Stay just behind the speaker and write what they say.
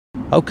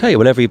Okay,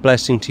 well, every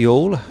blessing to you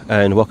all,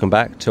 and welcome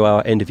back to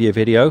our end of year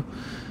video.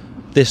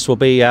 This will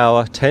be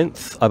our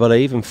 10th, I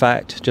believe. In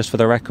fact, just for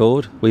the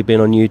record, we've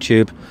been on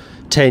YouTube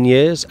 10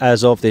 years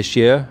as of this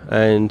year,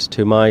 and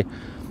to my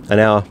and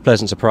our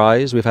pleasant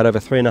surprise, we've had over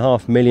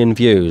 3.5 million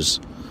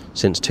views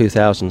since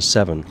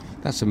 2007.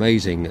 That's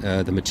amazing,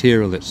 the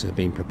material that's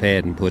been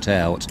prepared and put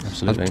out.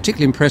 Absolutely. I was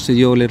particularly impressed with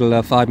your little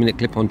 5-minute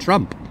clip on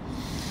Trump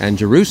and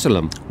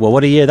Jerusalem. Well,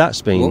 what a year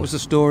that's been. What was the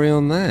story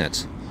on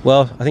that?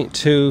 Well, I think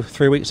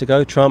 2-3 weeks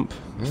ago, Trump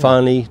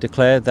finally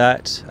declared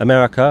that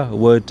America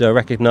would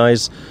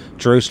recognise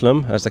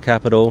Jerusalem as the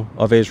capital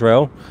of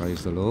Israel.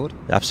 Praise the Lord.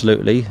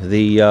 Absolutely,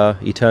 the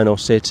eternal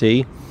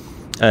city.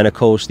 And of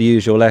course, the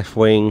usual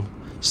left-wing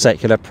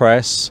secular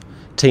press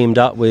teamed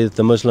up with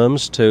the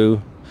Muslims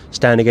to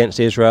stand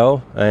against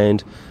Israel,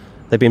 and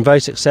they've been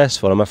very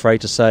successful, I'm afraid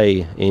to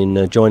say,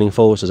 in joining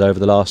forces over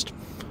the last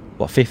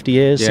 50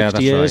 years,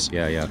 60 years.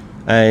 Right. Yeah.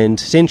 And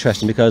it's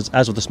interesting because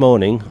as of this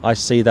morning, I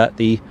see that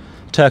the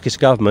Turkish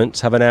government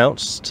have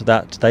announced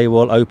that they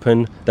will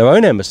open their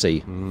own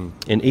embassy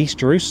in East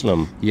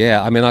Jerusalem.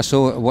 Yeah, I mean,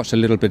 watched a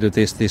little bit of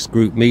this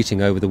group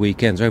meeting over the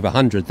weekend. There's over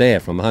 100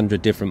 there from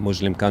 100 different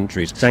Muslim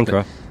countries. It's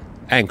Ankara.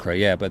 Ankara,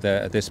 yeah, but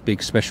this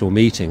big special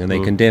meeting, and they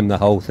condemn the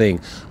whole thing.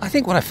 I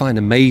think what I find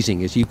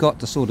amazing is you've got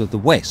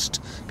the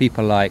West,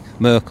 people like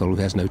Merkel, who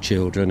has no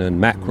children, and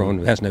Macron,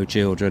 who has no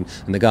children,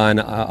 and the guy in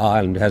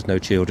Ireland, who has no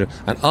children,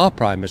 and our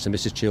Prime Minister,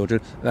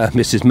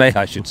 Mrs. May,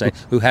 I should say,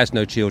 who has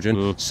no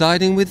children,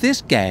 siding with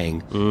this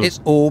gang. It's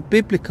all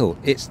biblical.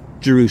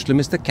 Jerusalem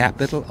is the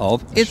capital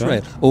of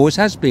Israel, always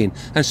has been.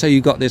 And so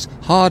you've got this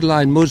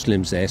hardline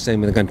Muslims there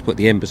saying they're going to put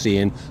the embassy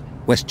in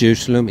West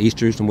Jerusalem, East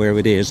Jerusalem, wherever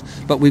it is,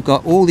 but we've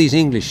got all these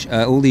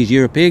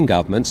European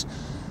governments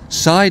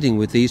siding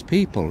with these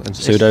people. And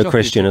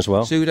Pseudo-Christian as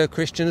well.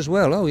 Pseudo-Christian as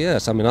well, oh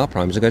yes. I mean, our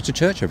Prime Minister goes to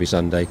church every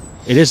Sunday.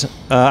 It is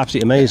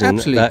absolutely amazing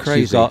that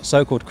crazy. You've got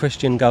so-called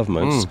Christian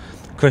governments,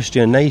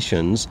 Christian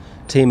nations,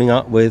 teaming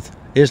up with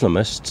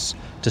Islamists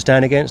to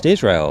stand against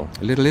Israel.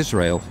 Little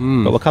Israel.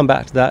 But we'll come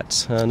back to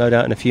that, no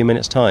doubt, in a few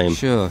minutes' time.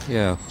 Sure,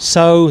 yeah.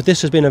 So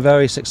this has been a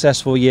very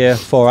successful year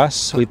for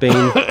us. We've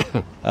been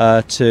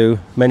to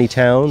many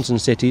towns and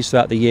cities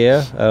throughout the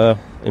year.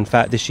 In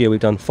fact, this year we've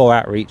done 4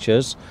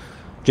 outreaches,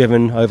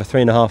 driven over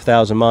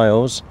 3,500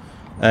 miles.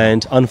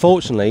 And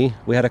unfortunately,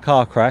 we had a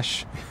car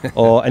crash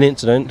or an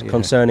incident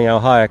concerning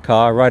our hire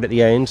car right at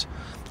the end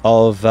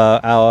of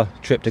our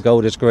trip to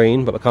Golders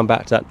Green. But we'll come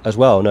back to that as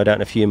well, no doubt,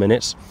 in a few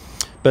minutes.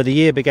 But the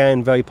year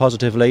began very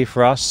positively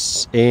for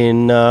us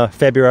in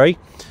February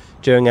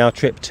during our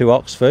trip to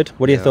Oxford.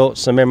 What are your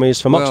thoughts and memories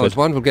from Oxford? Well, it's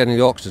wonderful getting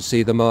to Oxford to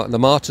see the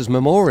Martyrs'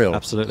 Memorial.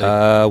 Absolutely.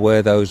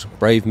 Where those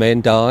brave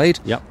men died.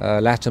 Yep.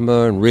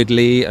 Latimer and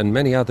Ridley and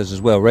many others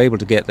as well. We're able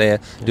to get there,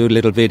 do a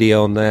little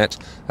video on that.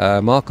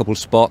 Remarkable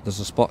spot. There's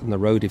a spot in the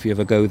road, if you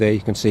ever go there,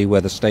 you can see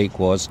where the stake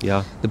was.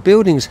 Yeah. The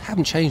buildings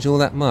haven't changed all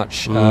that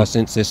much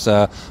since this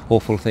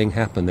awful thing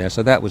happened there,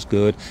 so that was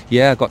good.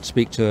 Yeah, I got to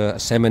speak to a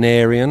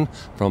seminarian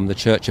from the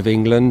Church of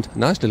England,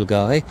 nice little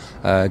guy,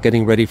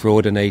 getting ready for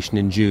ordination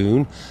in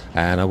June.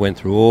 And I went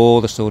through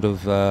all the sort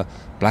of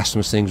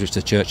blasphemous things which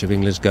the Church of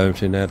England's going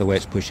through now, the way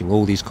it's pushing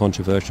all these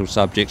controversial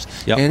subjects.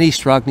 Yep. And he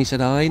shrugged and he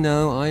said, I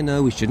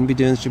know, we shouldn't be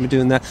doing this, shouldn't be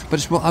doing that, but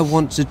it's what I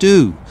want to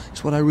do.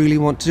 It's what I really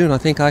want to do, and I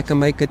think I can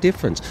make a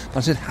difference. But I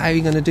said, how are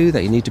you going to do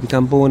that? You need to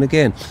become born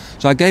again.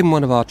 So I gave him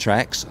one of our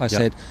tracts. I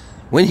said,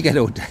 when you get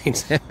ordained,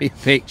 send me a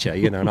picture,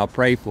 and I'll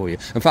pray for you.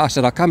 In fact, I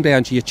said, I'll come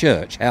down to your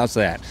church. How's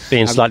that?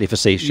 Being slightly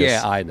facetious.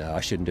 Yeah, I know, I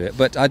shouldn't do it.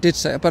 But I did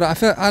say, but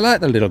I like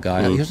the little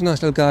guy. He was a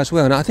nice little guy as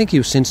well. And I think he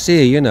was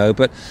sincere,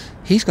 but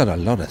he's got a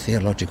lot of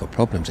theological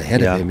problems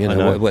ahead of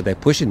him, what they're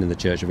pushing in the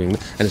Church of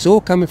England. And it's all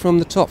coming from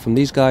the top, from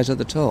these guys at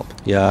the top.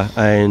 Yeah,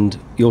 and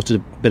you also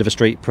did a bit of a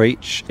street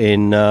preach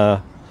in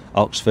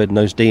Oxford, and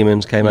those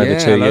demons came over to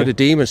you. Yeah, a load of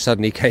demons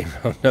suddenly came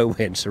out of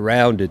nowhere and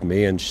surrounded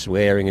me and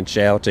swearing and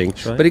shouting.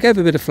 Right. But he gave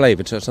a bit of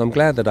flavour to it, so I'm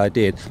glad that I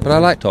did. But I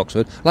liked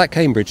Oxford, like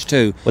Cambridge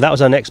too. Well, that was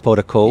our next port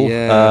of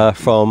call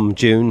from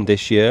June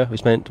this year.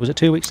 Was it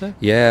 2 weeks ago?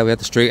 Yeah, we had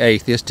the street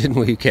atheist, didn't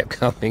we? Who kept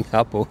coming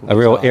up all the A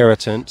real time.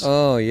 irritant.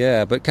 Oh,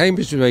 yeah, but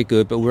Cambridge was very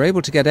good, but we were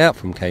able to get out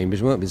from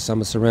Cambridge, weren't we, to some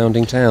of the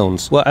surrounding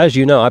towns. Well, as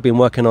you know, I've been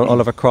working on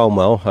Oliver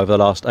Cromwell over the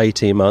last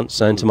 18 months,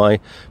 and to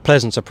my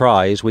pleasant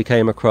surprise, we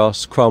came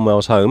across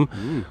Cromwell's home.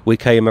 We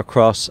came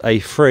across a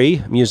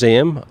free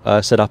museum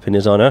set up in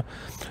his honour,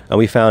 and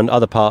we found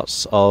other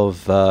parts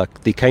of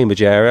the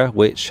Cambridge area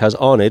which has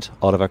honoured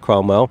Oliver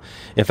Cromwell.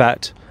 In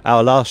fact,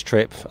 our last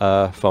trip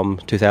from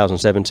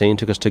 2017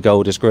 took us to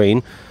Golders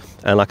Green,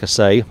 and like I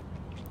say,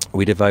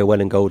 we did very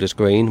well in Golders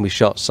Green. We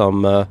shot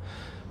some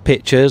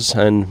pictures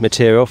and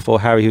material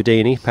for Harry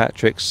Houdini,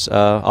 Patrick's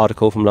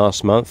article from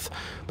last month.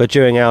 But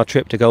during our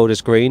trip to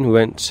Golders Green, we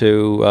went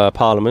to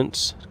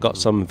Parliament, got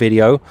some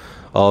video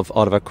of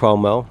Oliver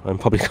Cromwell, and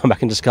probably come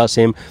back and discuss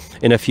him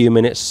in a few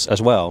minutes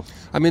as well.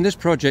 I mean, this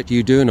project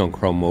you're doing on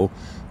Cromwell,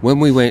 when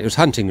we went, it was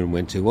Huntingdon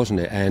went to, wasn't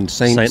it? And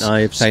St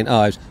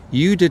Ives.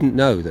 You didn't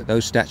know that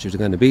those statues are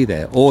going to be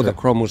there, or that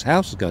Cromwell's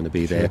house is going to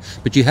be there.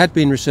 But you had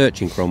been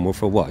researching Cromwell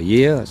for what, a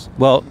year?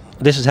 Well,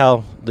 this is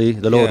how the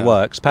Lord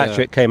works.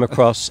 Patrick came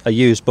across a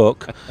used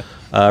book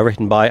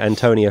written by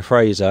Antonia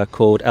Fraser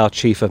called Our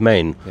Chief of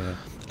Men. Yeah.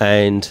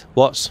 And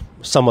what's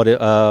somewhat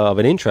of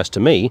an interest to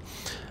me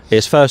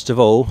is, first of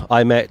all,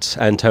 I met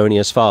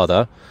Antonia's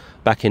father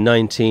back in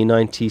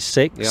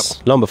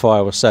 1996, long before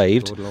I was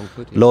saved,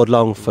 Lord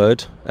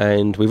Longford,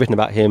 and we've written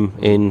about him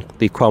in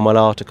the Cromwell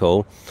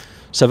article.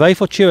 So very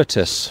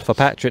fortuitous for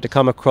Patrick to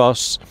come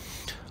across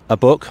a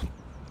book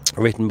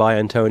written by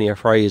Antonia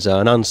Fraser,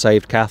 an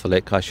unsaved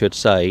Catholic, I should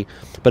say,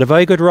 but a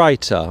very good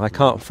writer. I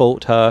can't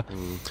fault her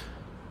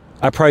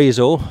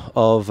appraisal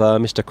of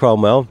Mr.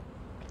 Cromwell.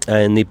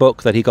 And the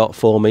book that he got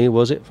for me,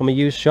 was it from a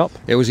used shop?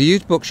 It was a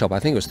used bookshop. I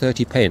think it was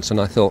 30 pence. And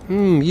I thought,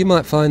 you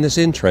might find this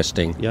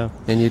interesting. Yeah.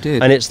 And you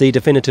did. And it's the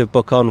definitive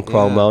book on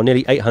Cromwell,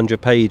 nearly 800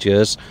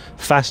 pages,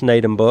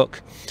 fascinating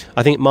book.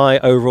 I think my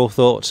overall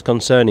thoughts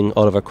concerning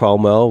Oliver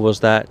Cromwell was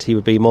that he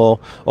would be more,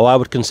 or I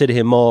would consider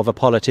him more of a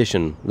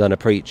politician than a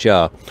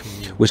preacher,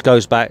 which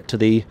goes back to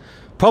the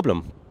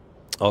problem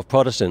of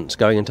Protestants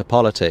going into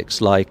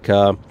politics, like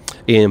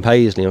Ian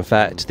Paisley. In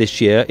fact,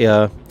 this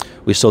year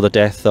we saw the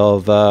death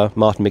of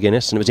Martin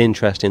McGuinness, and it was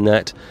interesting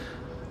that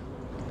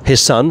his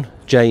son,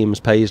 James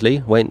Paisley,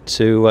 went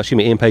to,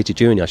 Ian Paisley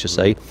Jr., I should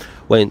say,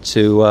 went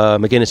to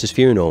McGuinness's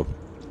funeral.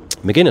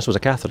 McGuinness was a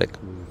Catholic.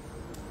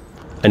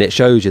 And it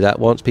shows you that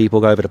once people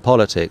go over to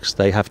politics,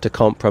 they have to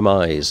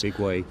compromise. Big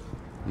way.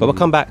 But we'll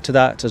come back to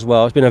that as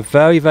well. It's been a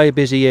very, very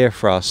busy year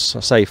for us.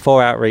 I say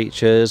 4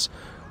 outreaches.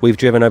 We've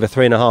driven over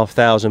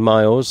 3,500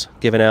 miles,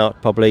 given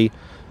out probably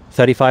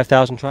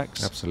 35,000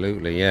 tracts.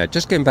 Absolutely, yeah.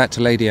 Just getting back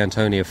to Lady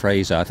Antonia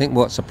Fraser, I think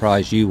what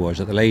surprised you was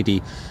that the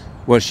lady,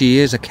 well, she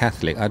is a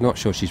Catholic. I'm not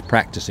sure she's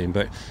practicing,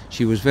 but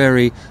she was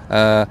very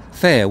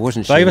fair,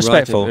 wasn't she? Very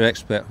respectful.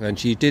 And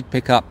she did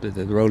pick up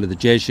the role of the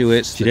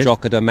Jesuits, the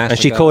Drogheda Massacre. And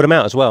she called them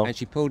out as well. And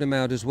she pulled them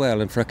out as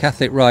well. And for a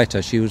Catholic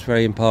writer, she was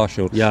very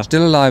impartial. Yeah.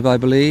 Still alive, I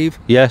believe.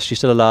 Yes, she's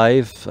still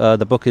alive.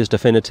 The book is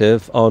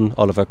definitive on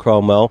Oliver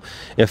Cromwell.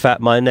 In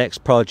fact, my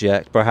next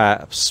project,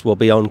 perhaps, will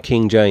be on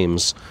King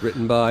James.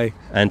 Written by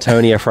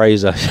Antonia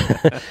Fraser.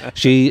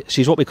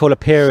 She's what we call a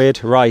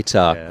period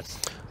writer. Yes.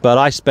 But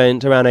I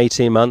spent around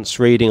 18 months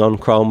reading on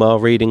Cromwell,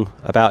 reading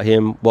about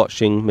him,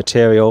 watching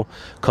material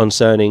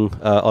concerning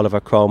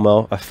Oliver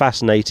Cromwell, a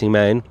fascinating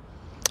man.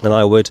 And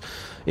I would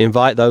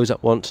invite those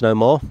that want to know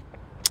more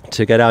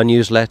to get our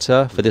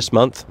newsletter for this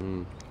month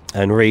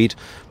and read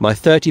my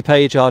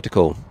 30-page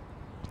article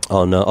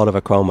on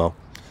Oliver Cromwell.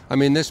 I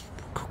mean, this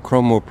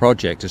Cromwell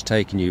project has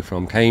taken you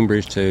from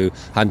Cambridge to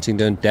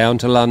Huntingdon, down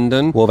to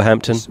London,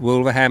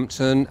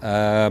 Wolverhampton,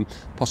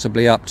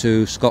 possibly up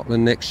to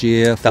Scotland next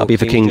year. That'll be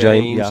for King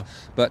James. Yeah.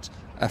 But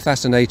a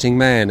fascinating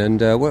man.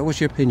 And what was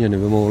your opinion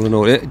of him all in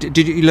all? Did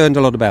you learn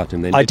a lot about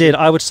him then? I did.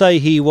 I would say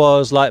he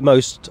was, like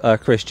most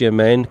Christian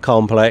men,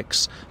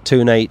 complex,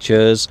 two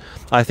natures.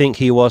 I think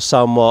he was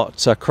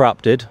somewhat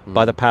corrupted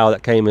by the power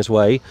that came his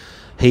way.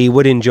 He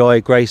would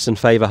enjoy grace and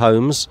favour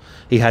homes.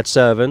 He had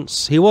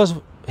servants. He was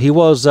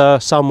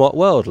somewhat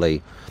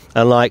worldly,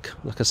 and like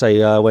I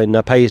say, when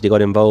Paisley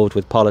got involved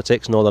with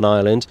politics, Northern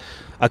Ireland,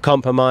 a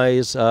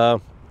compromise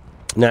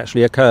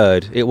naturally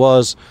occurred. It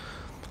was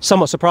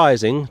somewhat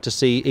surprising to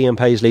see Ian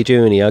Paisley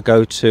Jr.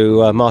 go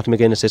to Martin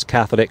McGuinness's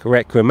Catholic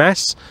Requiem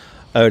Mass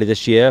early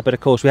this year, but of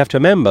course we have to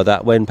remember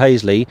that when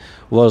Paisley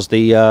was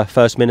the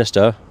First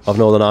Minister of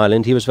Northern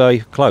Ireland, he was very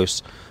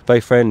close, very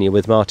friendly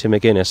with Martin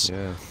McGuinness.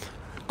 Yeah.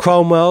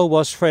 Cromwell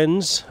was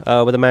friends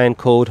with a man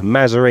called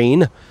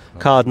Mazarine,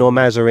 Cardinal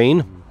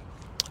Mazarine,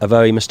 a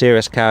very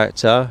mysterious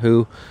character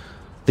who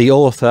the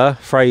author,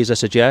 Fraser,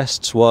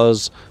 suggests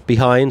was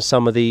behind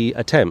some of the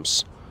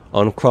attempts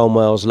on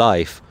Cromwell's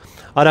life.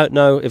 I don't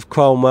know if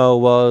Cromwell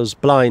was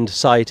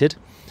blind-sighted.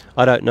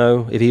 I don't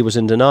know if he was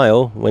in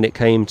denial when it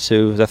came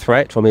to the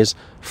threat from his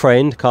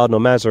friend, Cardinal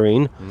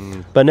Mazarine.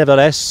 But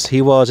nevertheless,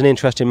 he was an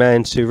interesting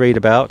man to read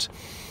about.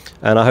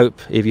 And I hope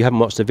if you haven't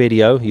watched the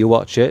video, you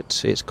watch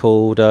it. It's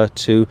called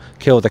To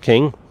Kill the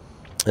King.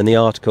 And the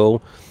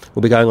article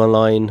will be going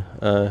online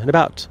in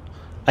about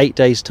 8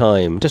 days'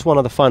 time. Just one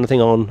other final thing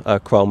on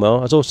Cromwell.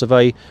 I was also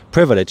very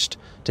privileged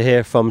to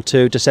hear from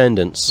two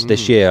descendants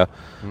this year.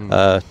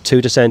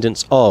 Two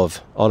descendants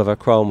of Oliver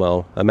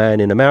Cromwell, a man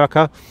in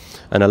America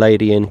and a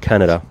lady in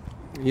Canada.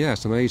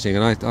 Yes, amazing.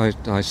 And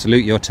I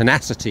salute your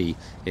tenacity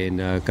in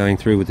going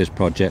through with this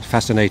project.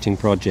 Fascinating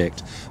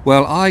project.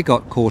 Well, I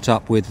got caught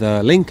up with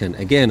Lincoln.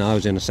 Again, I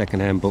was in a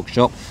second-hand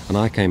bookshop and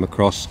I came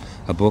across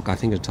a book, I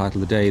think it's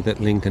titled The Day That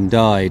Lincoln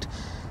Died.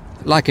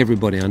 Like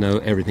everybody, I know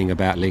everything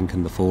about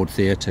Lincoln, the Ford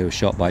Theatre,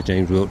 shot by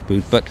James Wilkes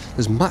Booth, but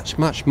there's much,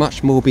 much,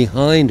 much more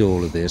behind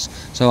all of this.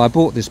 So I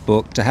bought this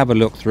book to have a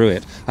look through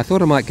it. I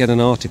thought I might get an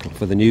article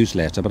for the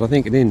newsletter, but I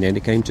think in the end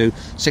it came to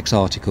 6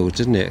 articles,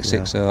 didn't it?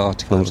 Six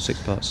articles. 5 or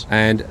 6 parts.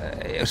 And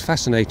it was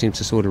fascinating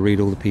to sort of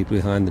read all the people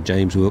behind the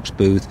James Wilkes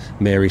Booth,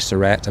 Mary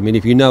Surratt. I mean,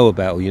 if you know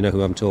about, or you know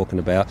who I'm talking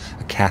about,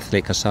 a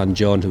Catholic, her son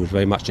John, who was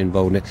very much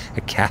involved in it,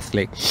 a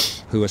Catholic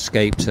who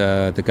escaped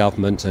the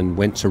government and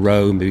went to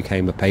Rome,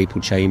 became a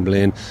papal chamberlain.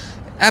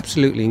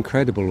 absolutely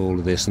incredible, all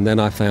of this. And then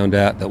I found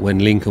out that when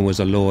Lincoln was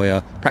a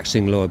lawyer,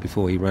 practicing lawyer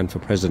before he ran for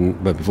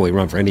president, but before he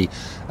ran for any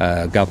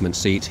government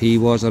seat, he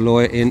was a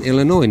lawyer in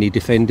Illinois, and he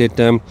defended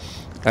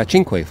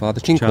Cinque,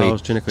 Father Cinque,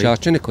 Charles Cinque. Charles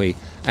Cinque,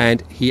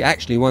 and he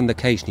actually won the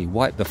case, and he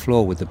wiped the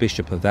floor with the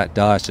bishop of that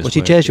diocese. Was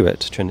he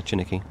Jesuit,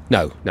 Cinque?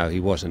 No,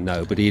 he wasn't.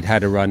 No, but he'd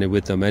had a run-in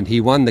with them, and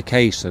he won the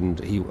case. And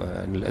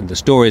and the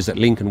story is that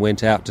Lincoln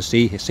went out to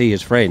see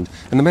his friend,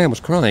 and the man was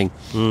crying.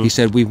 He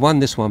said, "We've won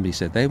this one," but he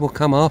said, "They will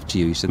come after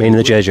you." He said, Meaning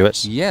the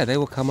Jesuits? Yeah, they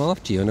will come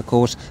after you. And of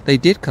course, they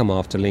did come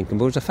after Lincoln.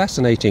 But it was a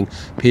fascinating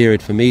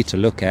period for me to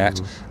look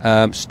at.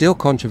 Still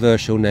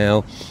controversial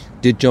now.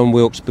 Did John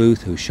Wilkes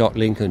Booth, who shot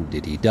Lincoln,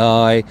 did he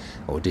die,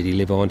 or did he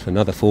live on for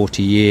another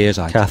 40 years?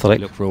 I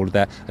Catholic. Look for all of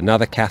that.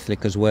 Another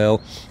Catholic as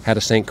well. Had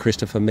a St.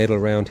 Christopher medal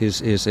around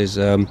his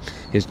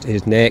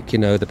neck. You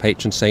know, the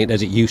patron saint,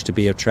 as it used to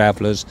be, of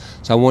travellers.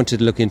 So I wanted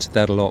to look into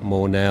that a lot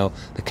more now.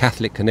 The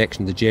Catholic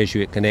connection, the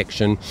Jesuit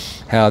connection,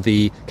 how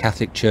the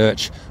Catholic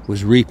Church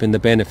was reaping the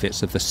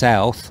benefits of the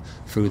South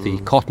through the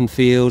cotton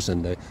fields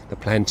and the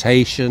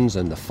plantations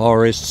and the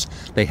forests.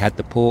 They had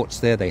the ports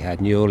there. They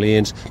had New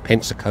Orleans,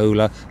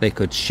 Pensacola. They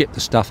could ship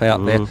the stuff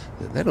out there.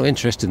 They're not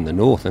interested in the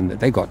North, and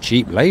they got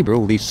cheap labour,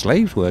 all these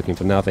slaves working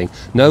for nothing.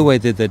 No way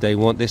did they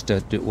want this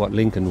to do what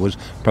Lincoln was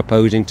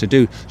proposing to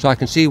do. So I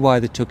can see why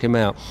they took him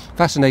out.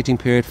 Fascinating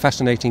period,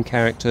 fascinating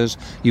characters.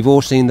 You've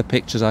all seen the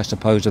pictures, I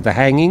suppose, of the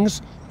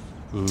hangings.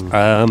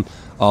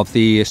 Of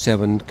the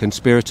 7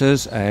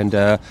 conspirators, and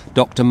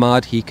Dr.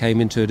 Mudd, he came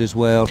into it as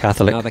well.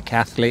 Catholic. Another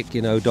Catholic,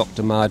 you know,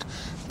 Dr. Mudd,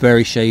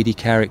 very shady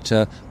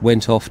character,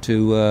 went off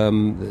to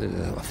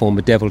a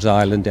former Devil's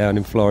Island down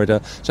in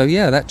Florida. So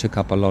yeah, that took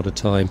up a lot of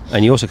time.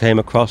 And you also came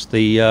across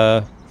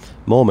the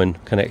Mormon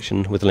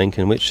connection with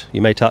Lincoln, which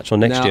you may touch on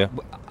next year.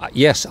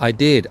 Yes, I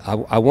did.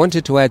 I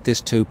wanted to add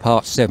this to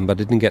part 7, but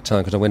I didn't get time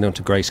because I went on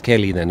to Grace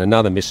Kelly then,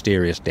 another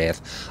mysterious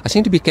death. I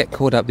seem to get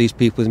caught up these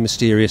people with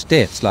mysterious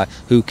deaths, like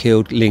who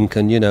killed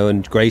Lincoln, you know,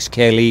 and Grace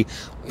Kelly.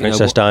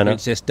 Princess Diana.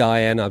 Princess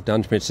Diana, I've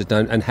done Princess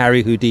Diana, and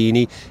Harry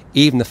Houdini.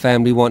 Even the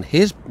family want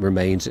his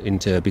remains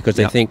interred because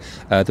they think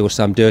there was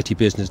some dirty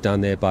business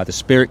done there by the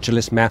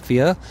spiritualist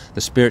mafia.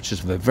 The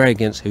spiritualists were very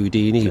against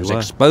Houdini. He was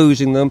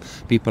exposing them.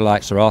 People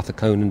like Sir Arthur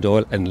Conan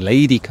Doyle and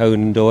Lady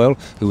Conan Doyle,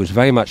 who was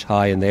very much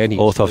high in there. And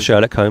author of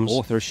Sherlock Holmes.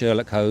 Author of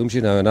Sherlock Holmes, you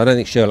know, and I don't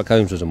think Sherlock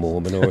Holmes was a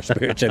Mormon or a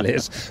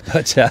spiritualist.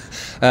 But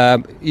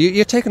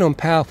you're taking on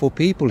powerful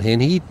people here,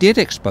 and he did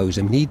expose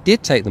them, and he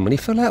did take them, and he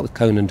fell out with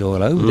Conan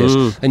Doyle over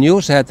this. And you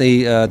also had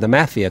the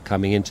mafia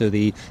coming into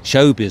the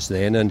showbiz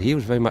then, and he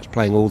was very much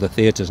playing all the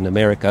theatres in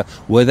America.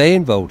 Were they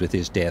involved with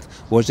his death?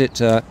 Was it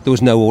there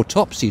was no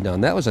autopsy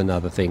done? That was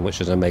another thing which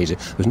was amazing.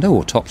 There was no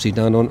autopsy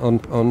done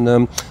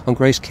on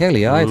Grace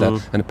Kelly either.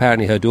 And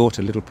apparently her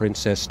daughter, little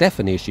Princess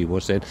Stephanie, she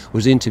was then,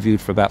 was interviewed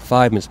for about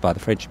 5 minutes by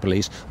the French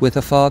police with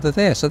her father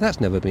there. So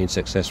that's never been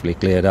successfully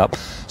cleared up.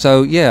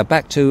 So yeah,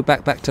 back to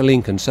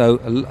Lincoln.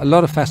 So a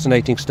lot of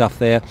fascinating stuff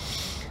there.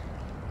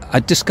 I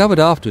discovered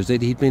afterwards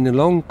that he'd been in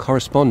long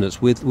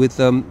correspondence with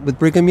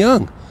Brigham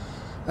Young.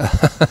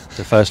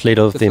 The first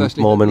leader of the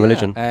Mormon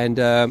religion.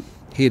 And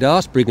he had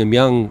asked Brigham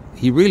Young,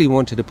 he really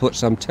wanted to put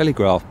some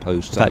telegraph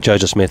posts. In fact,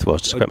 Joseph Smith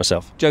was, to correct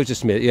myself. Joseph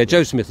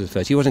Smith was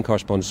first. He was in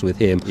correspondence with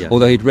him,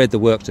 although he'd read the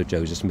works of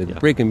Joseph Smith. Yeah.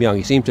 Brigham Young,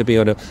 he seemed to be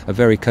on a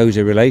very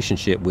cosy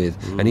relationship with,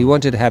 and he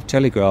wanted to have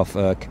telegraph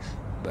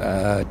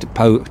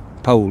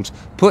poles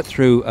put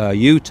through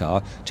Utah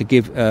to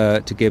give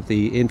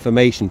the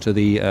information to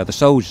the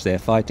soldiers there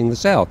fighting the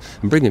South.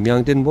 And Brigham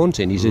Young didn't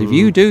want it. And he said, if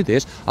you do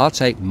this, I'll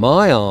take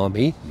my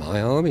army,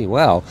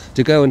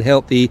 to go and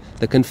help the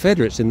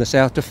Confederates in the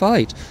South to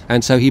fight.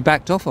 And so he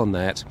backed off on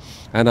that.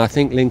 And I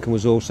think Lincoln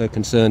was also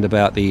concerned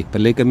about the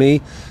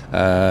polygamy,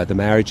 the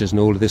marriages and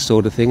all of this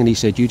sort of thing. And he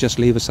said, you just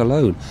leave us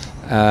alone.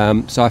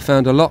 So I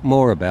found a lot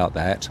more about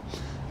that.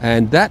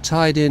 And that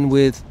tied in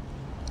with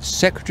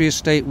Secretary of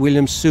State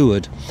William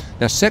Seward.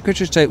 Now,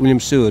 Secretary of State William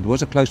Seward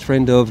was a close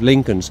friend of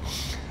Lincoln's,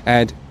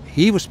 and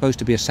he was supposed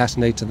to be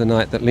assassinated the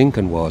night that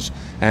Lincoln was.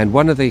 And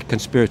one of the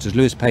conspirators,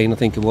 Lewis Payne, I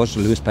think it was, or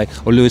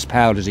Lewis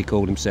Powell as he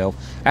called himself,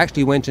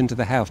 actually went into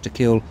the house to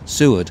kill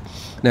Seward.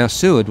 Now,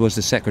 Seward was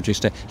the Secretary of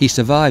State. He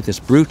survived this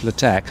brutal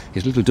attack.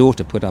 His little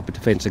daughter put up a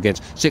defence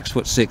against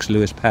 6'6"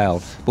 Lewis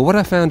Powell. But what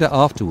I found out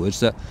afterwards,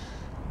 that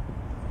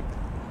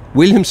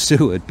William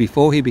Seward,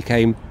 before he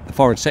became the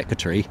Foreign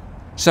Secretary,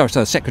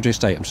 the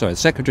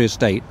Secretary of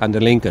State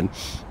under Lincoln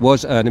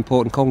was an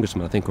important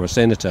congressman, I think, or a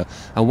senator.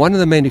 And one of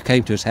the men who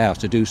came to his house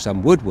to do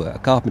some woodwork, a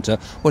carpenter,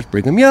 was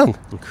Brigham Young.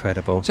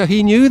 Incredible. So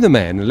he knew the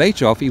man, and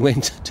later off he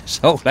went to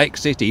Salt Lake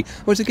City,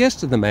 was a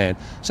guest of the man.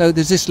 So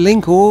there's this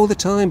link all the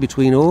time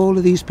between all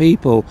of these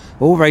people,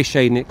 all very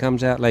shady, and it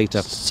comes out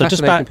later. So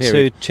just back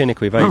to Cinque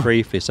very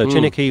briefly. So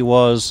Cinque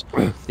was...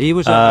 He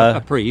was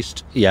a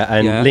priest. Yeah,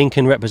 and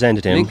Lincoln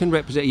represented him.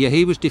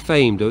 He was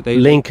defamed.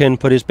 Lincoln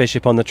put his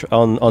bishop on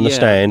the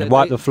stand,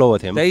 wiped the floor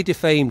with him. They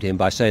defamed him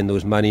by saying there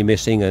was money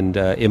missing and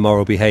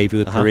immoral behaviour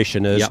with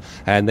parishioners,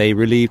 and they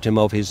relieved him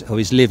of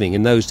his living.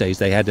 In those days,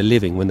 they had a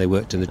living when they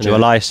worked in the church. They were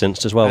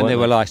licensed as well. And they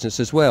were licensed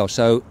as well.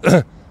 So,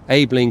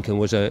 Abe Lincoln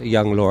was a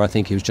young lawyer. I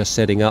think he was just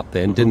setting up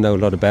then, didn't know a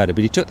lot about it,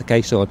 but he took the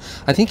case on.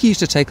 I think he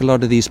used to take a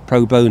lot of these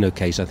pro bono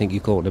cases, I think you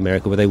call it in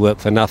America, where they work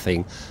for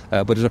nothing,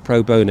 but it was a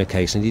pro bono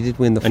case, and he did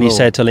win the And he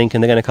said to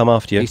Lincoln, they're going to come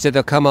after you. He said,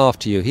 they'll come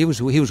after you. He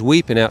was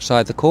weeping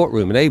outside the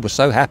courtroom, and Abe was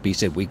so happy. He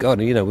said, we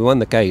won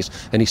the case.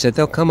 And he said,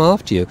 they'll come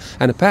after you.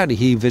 And apparently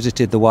he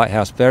visited the White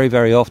House very,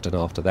 very often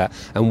after that.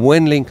 And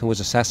when Lincoln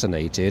was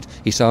assassinated,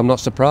 he said, I'm not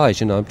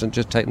surprised, I'm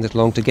just taking this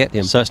long to get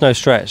him. So it's no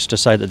stretch to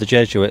say that the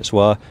Jesuits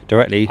were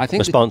directly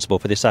responsible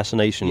for the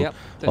assassination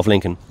of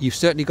Lincoln. You've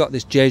certainly got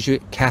this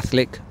Jesuit,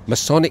 Catholic,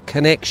 Masonic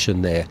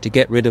connection there to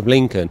get rid of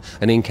Lincoln.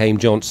 And in came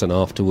Johnson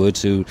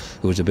afterwards, who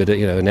was a bit of,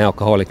 an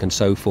alcoholic and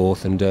so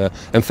forth. And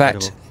in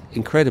fact,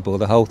 incredible,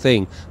 the whole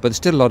thing. But there's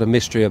still a lot of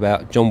mystery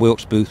about John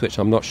Wilkes Booth, which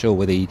I'm not sure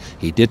whether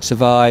he did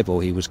survive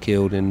or he was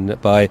killed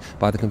by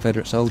the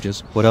Confederate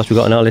soldiers. What else we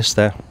got on our list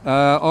there?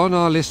 On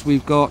our list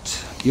we've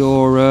got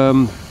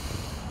your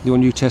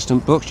New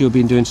Testament books. You've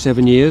been doing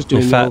 7 years.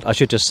 In fact, I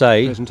should just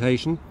say,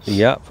 presentation.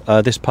 Yep.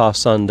 This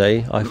past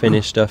Sunday, I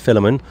finished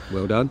Philemon.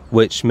 Well done.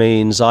 Which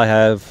means I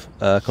have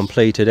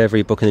completed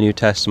every book in the New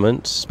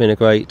Testament. It's been a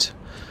great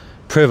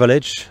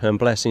privilege and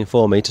blessing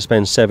for me to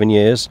spend 7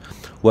 years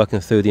working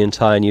through the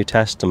entire New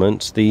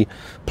Testament. The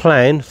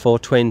plan for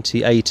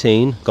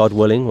 2018, God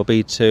willing, will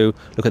be to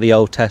look at the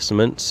Old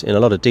Testament in a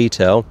lot of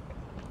detail.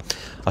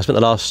 I spent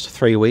the last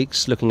 3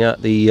 weeks looking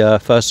at the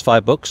first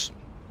 5 books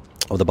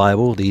of the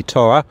Bible, the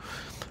Torah,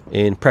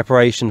 in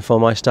preparation for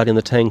my study on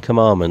the Ten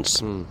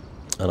Commandments. And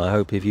I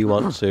hope if you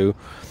want to,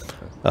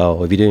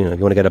 if you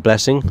want to get a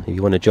blessing, if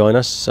you want to join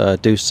us,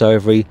 do so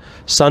every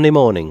Sunday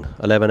morning,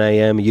 11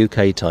 a.m.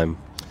 UK time.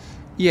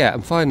 Yeah,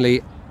 and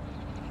finally,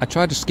 I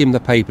try to skim the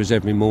papers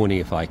every morning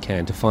if I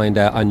can to find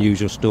out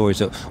unusual stories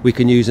that we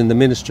can use in the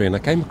ministry. And I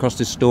came across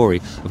this story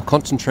of a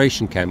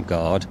concentration camp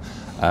guard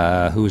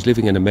who was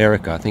living in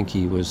America. I think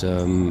he was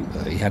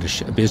he had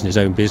his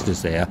own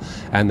business there,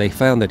 and they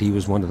found that he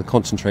was one of the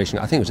concentration.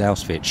 I think it was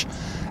Auschwitz,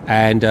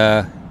 and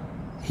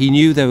he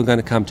knew they were going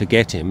to come to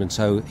get him, and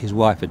so his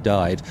wife had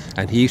died,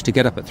 and he used to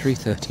get up at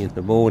 3:30 in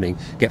the morning,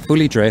 get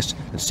fully dressed,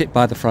 and sit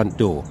by the front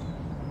door,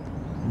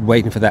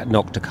 waiting for that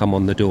knock to come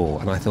on the door.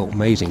 And I thought,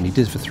 amazing. He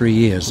did it for 3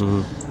 years.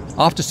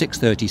 After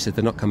 6:30, he said,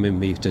 they're not coming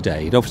with me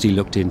today. He'd obviously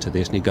looked into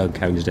this and he'd go and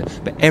count his day.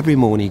 But every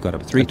morning he got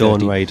up at 3:30.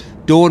 Dawn raid.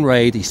 Dawn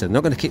raid. He said, I'm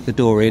not going to kick the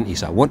door in. He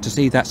said, I want to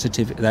see that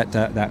certificate,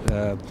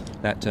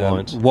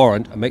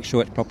 warrant, and make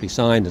sure it's properly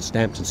signed and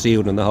stamped and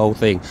sealed and the whole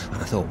thing. And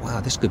I thought,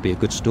 wow, this could be a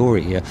good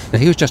story here. Now,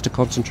 he was just a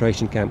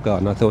concentration camp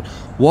guard. And I thought,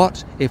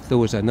 what if there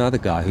was another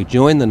guy who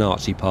joined the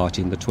Nazi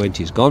Party in the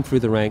 20s, gone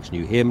through the ranks,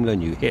 knew Himmler,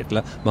 knew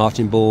Hitler,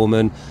 Martin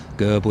Bormann,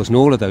 Goebbels, and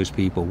all of those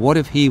people? What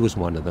if he was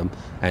one of them,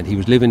 and he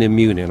was living in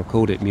Munich, and I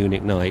called it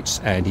Munich Nights,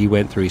 and he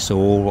went through, he saw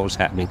all what was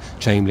happening,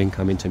 Chamberlain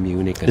coming to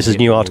Munich. And this is a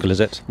new article, is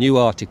it? New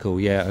article,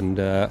 yeah, and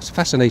it's a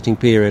fascinating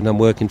period, and I'm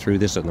working through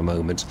this at the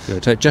moment.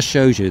 Good. So it just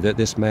shows you that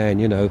this man,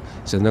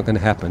 it's not going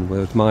to happen.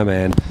 Well, it's my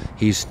man,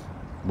 he's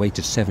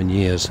waited 7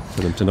 years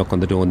for them to knock on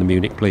the door in the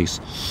Munich police.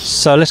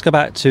 So let's go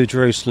back to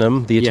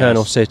Jerusalem, the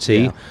Eternal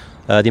City.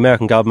 Yeah. The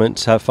American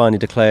government have finally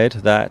declared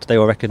that they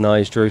will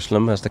recognise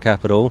Jerusalem as the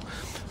capital.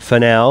 For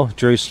now,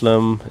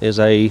 Jerusalem is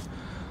a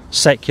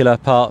secular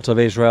part of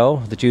Israel.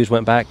 The Jews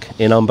went back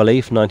in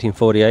unbelief in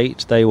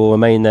 1948. They will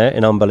remain there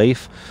in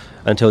unbelief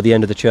until the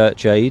end of the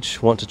church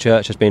age. Once the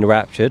church has been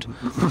raptured,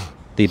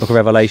 the book of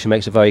Revelation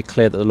makes it very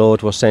clear that the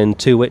Lord will send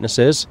 2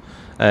 witnesses,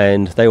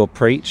 and they will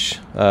preach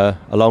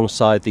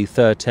alongside the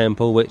third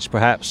temple, which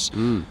perhaps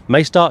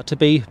may start to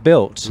be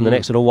built in the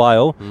next little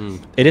while.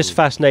 It is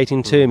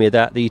fascinating to me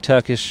that the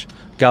Turkish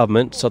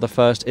government, so the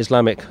first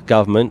Islamic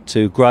government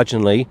to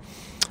grudgingly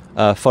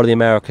follow the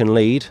American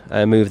lead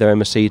and move their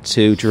embassy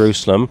to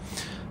Jerusalem.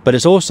 But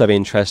it's also of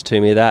interest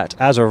to me that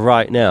as of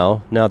right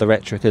now the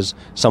rhetoric has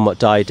somewhat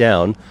died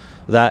down,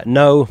 that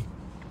no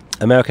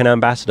American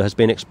ambassador has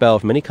been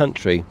expelled from any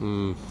country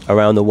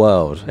around the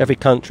world. Every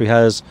country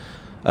has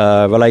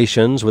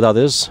relations with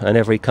others, and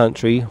every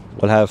country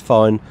will have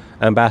foreign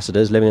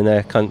ambassadors living in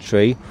their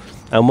country.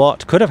 And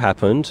what could have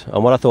happened,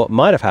 and what I thought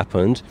might have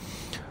happened,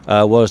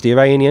 was the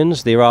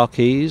Iranians, the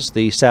Iraqis,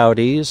 the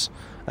Saudis,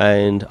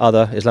 and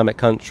other Islamic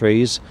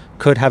countries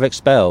could have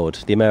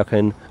expelled the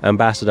American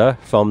ambassador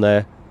from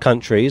their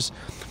countries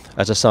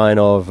as a sign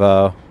of,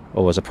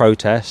 or as a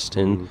protest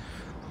in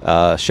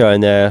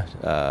showing their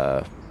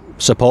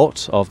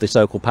support of the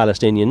so-called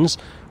Palestinians,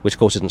 which of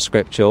course isn't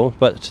scriptural.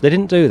 But they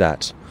didn't do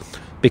that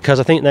because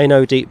I think they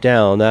know deep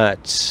down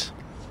that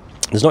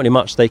there's not really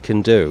much they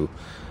can do.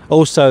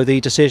 Also, the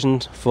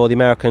decision for the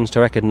Americans to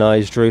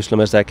recognise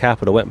Jerusalem as their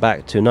capital went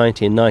back to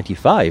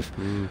 1995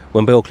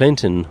 when Bill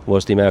Clinton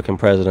was the American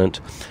president.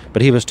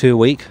 But he was too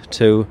weak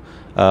to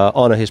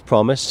honour his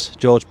promise.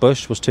 George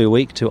Bush was too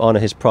weak to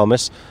honour his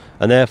promise.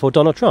 And therefore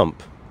Donald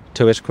Trump,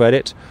 to his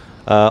credit,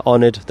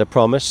 honoured the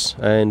promise.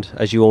 And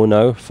as you all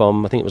know,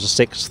 from I think it was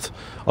the 6th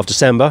of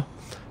December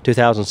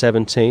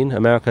 2017,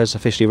 America has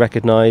officially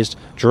recognised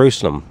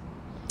Jerusalem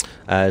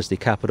as the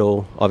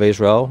capital of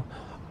Israel,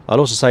 I'll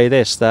also say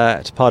this,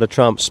 that part of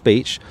Trump's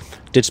speech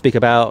did speak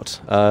about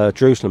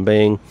Jerusalem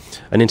being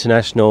an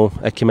international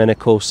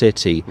ecumenical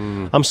city.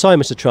 I'm sorry,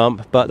 Mr.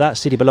 Trump, but that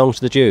city belongs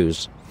to the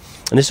Jews.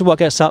 And this is what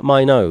gets up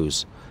my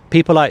nose.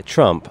 People like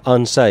Trump,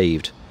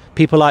 unsaved.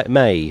 People like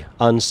May,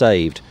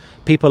 unsaved.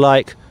 People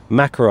like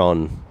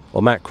Macron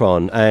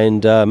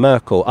and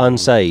Merkel,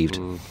 unsaved.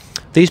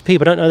 These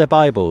people don't know their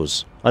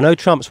Bibles. I know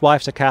Trump's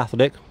wife's a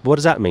Catholic. What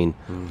does that mean?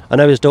 I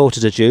know his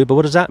daughter's a Jew, but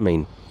what does that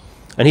mean?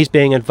 And he's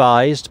being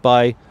advised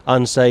by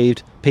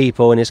unsaved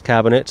people in his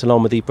cabinet,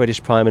 along with the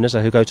British Prime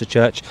Minister, who goes to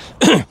church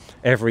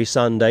every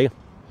Sunday,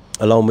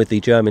 along with the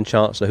German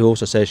Chancellor, who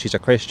also says she's a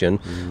Christian.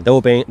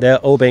 They're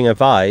all being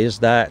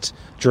advised that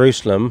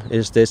Jerusalem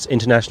is this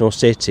international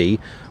city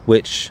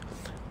which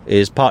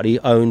is partly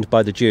owned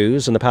by the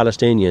Jews and the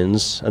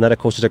Palestinians, and that, of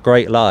course, is a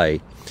great lie.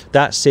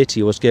 That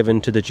city was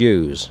given to the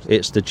Jews.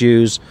 It's the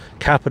Jews'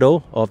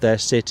 capital of their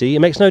city. It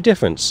makes no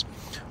difference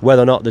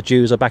whether or not the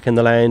Jews are back in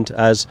the land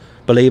as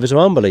believers or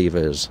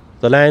unbelievers.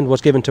 The land was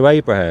given to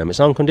Abraham. It's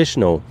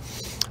unconditional.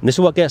 And this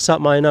is what gets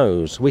up my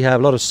nose. We have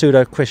a lot of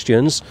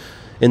pseudo-Christians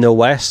in the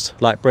West,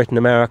 like Britain,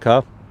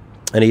 America,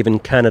 and even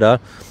Canada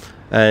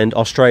and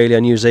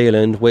Australia, New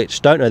Zealand,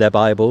 which don't know their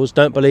Bibles,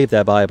 don't believe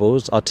their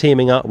Bibles, are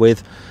teaming up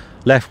with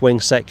left-wing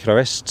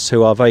secularists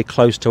who are very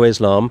close to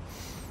Islam,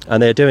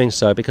 and they're doing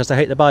so because they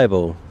hate the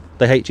Bible.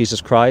 They hate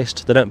Jesus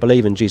Christ. They don't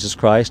believe in Jesus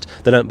Christ.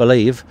 They don't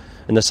believe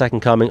in the second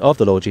coming of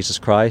the Lord Jesus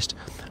Christ.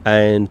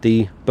 And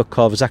the book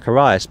of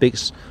Zechariah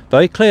speaks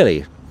very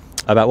clearly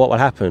about what will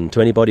happen to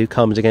anybody who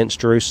comes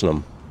against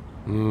Jerusalem.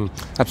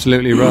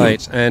 Absolutely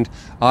right. And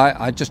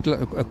I just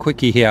a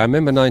quickie here. I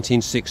remember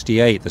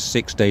 1968, the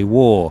Six-Day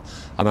War,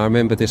 and I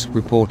remember this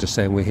reporter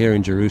saying, we're here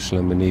in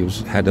Jerusalem, and he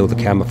had all the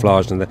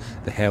camouflage and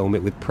the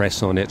helmet with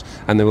press on it,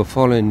 and they were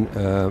following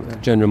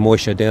General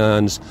Moshe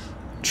Dayan's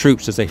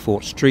troops as they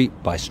fought street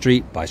by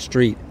street by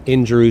street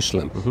in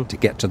Jerusalem to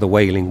get to the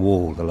Wailing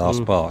Wall, the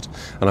last part.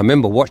 And I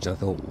remember watching, I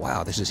thought,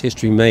 wow, this is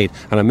history made.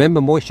 And I remember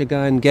Moshe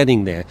Dayan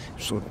getting there,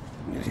 sort of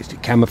his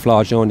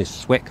camouflage on, his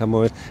sweat come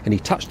on, and he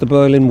touched the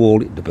Berlin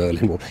Wall,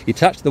 he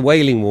touched the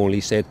Wailing Wall, and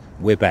he said,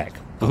 we're back.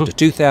 After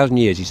 2,000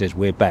 years, he says,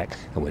 we're back,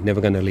 and we're never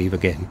going to leave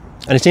again.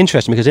 And it's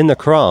interesting because in the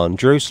Quran,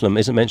 Jerusalem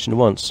isn't mentioned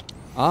once.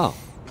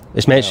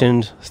 It's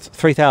mentioned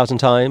 3,000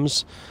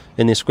 times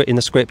in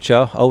the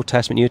scripture, Old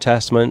Testament, New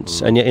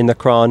Testament, and yet in the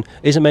Quran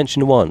isn't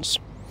mentioned once.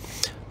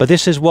 But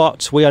this is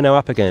what we are now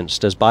up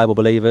against as Bible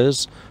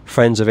believers,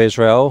 friends of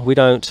Israel. We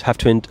don't have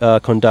to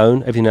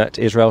condone everything that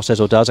Israel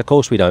says or does. Of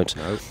course we don't.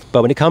 No.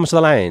 But when it comes to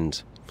the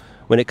land,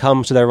 when it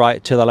comes to their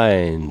right to the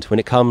land, when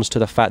it comes to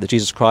the fact that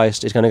Jesus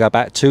Christ is going to go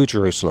back to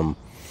Jerusalem,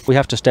 we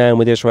have to stand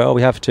with Israel.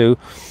 We have to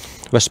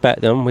respect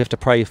them. We have to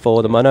pray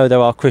for them. I know there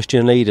are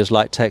Christian leaders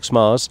like Tex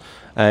Mars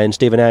and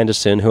Stephen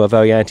Anderson who are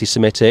very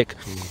anti-Semitic,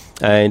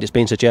 and it's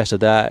been suggested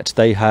that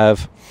they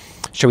have,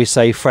 shall we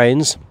say,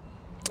 friends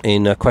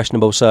in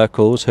questionable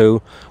circles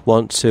who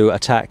want to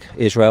attack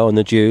Israel and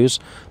the Jews.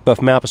 But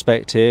from our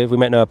perspective, we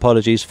make no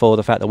apologies for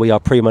the fact that we are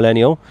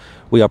premillennial,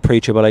 we are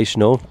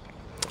pre-tribulational,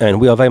 and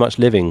we are very much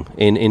living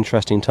in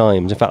interesting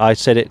times. In fact, I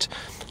said it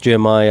during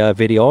my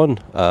video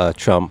on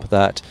Trump,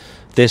 that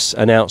this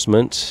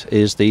announcement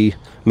is the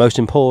most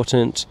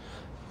important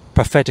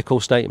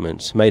prophetical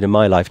statement made in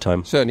my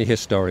lifetime. Certainly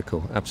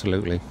historical,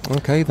 absolutely.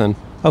 Okay then.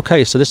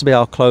 Okay, so this will be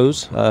our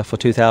close for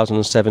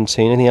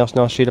 2017. Anything else on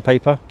our sheet of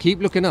paper?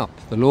 Keep looking up.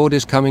 The Lord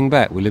is coming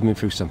back. We're living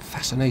through some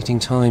fascinating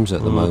times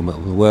at the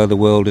moment, where the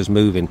world is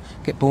moving.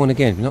 Get born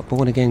again. If you're not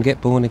born again, get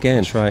born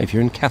again. That's right. If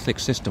you're in Catholic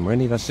system or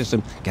any of that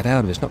system, get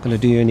out of it. It's not going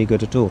to do you any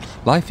good at all.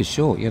 Life is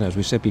short, as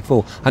we said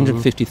before.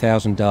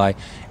 150,000 die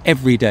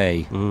every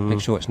day.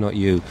 Make sure it's not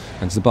you.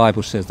 And as the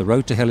Bible says, the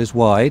road to hell is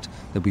wide.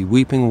 There'll be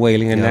weeping,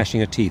 wailing, and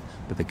gnashing of teeth.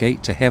 But the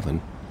gate to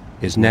heaven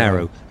is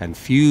narrow, and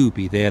few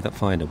be there that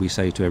find it. We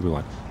say to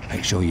everyone,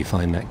 make sure you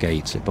find that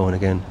gate. Get born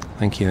again.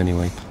 Thank you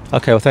anyway.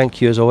 Okay, well,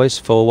 thank you as always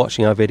for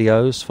watching our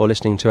videos, for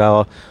listening to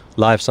our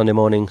live Sunday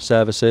morning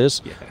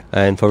services,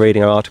 and for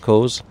reading our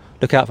articles.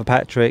 Look out for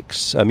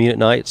Patrick's Munich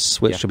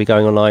Nights, which will be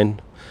going online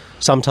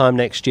sometime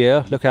next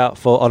year. Look out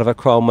for Oliver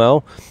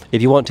Cromwell.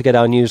 If you want to get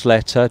our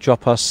newsletter,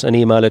 drop us an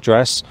email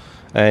address,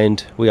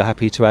 and we are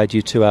happy to add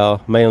you to our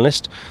mailing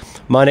list.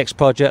 My next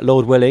project,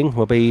 Lord willing,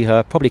 will be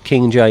probably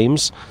King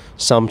James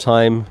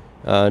sometime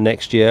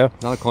next year.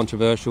 Another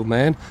controversial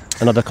man.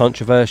 Another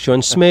controversial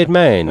and smeared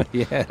man.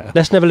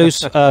 Let's never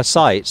lose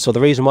sight. So the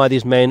reason why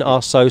these men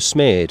are so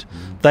smeared.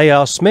 They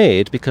are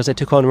smeared because they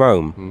took on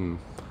Rome.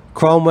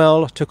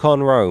 Cromwell took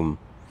on Rome.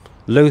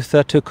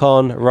 Luther took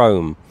on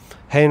Rome.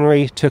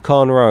 Henry took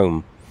on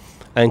Rome.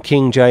 And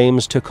King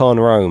James took on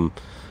Rome.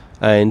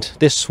 And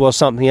this was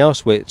something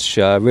else which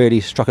really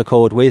struck a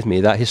chord with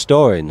me, that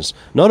historians,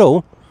 not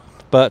all,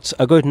 but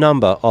a good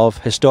number of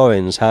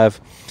historians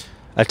have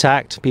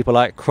attacked people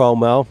like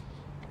Cromwell.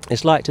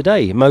 It's like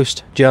today,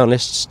 most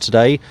journalists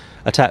today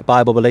attack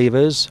Bible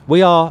believers.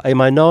 We are a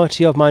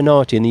minority of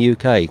minority in the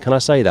UK, can I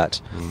say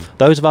that?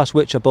 Those of us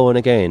which are born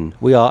again,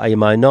 we are a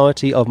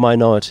minority of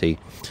minority.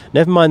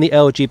 Never mind the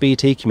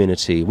LGBT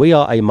community, we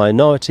are a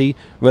minority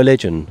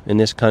religion in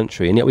this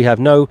country, and yet we have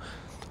no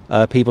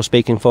people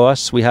speaking for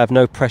us. We have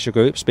no pressure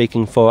group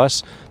speaking for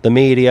us. The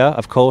media,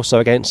 of course, are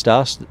against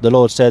us. The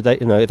Lord said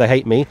that, if they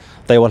hate me,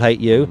 they will hate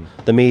you.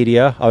 The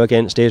media are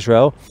against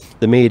Israel.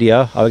 The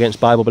media are against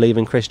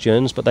Bible-believing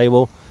Christians, but they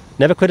will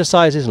never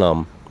criticize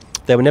Islam.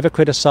 They will never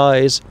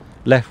criticize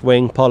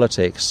left-wing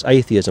politics,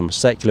 atheism,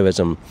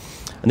 secularism.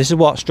 And this is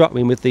what struck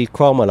me with the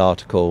Cromwell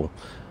article.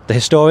 The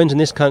historians in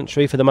this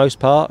country, for the most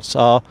part,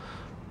 are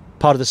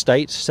part of the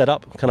state set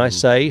up, can I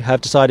say,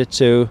 have decided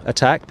to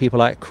attack people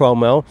like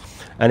Cromwell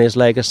and his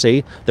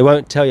legacy. They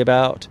won't tell you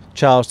about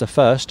Charles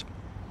I.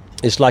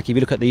 It's like if you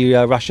look at the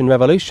Russian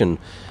Revolution,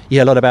 you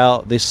hear a lot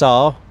about the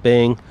Tsar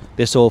being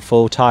this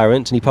awful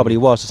tyrant, and he probably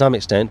was to some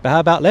extent, but how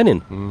about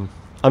Lenin?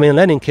 I mean,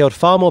 Lenin killed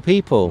far more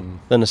people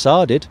than the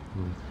Tsar did.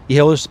 You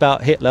hear also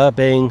about Hitler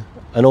being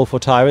an awful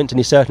tyrant, and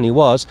he certainly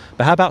was,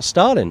 but how about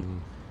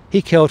Stalin?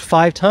 He killed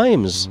 5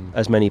 times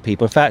as many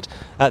people. In fact,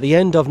 at the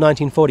end of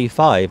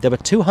 1945, there were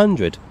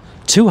 200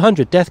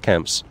 death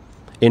camps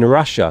in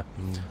Russia.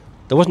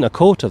 There wasn't a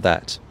quarter of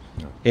that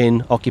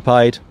in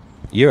occupied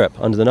Europe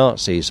under the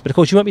Nazis. But of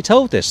course, you won't be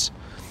told this,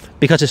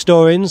 because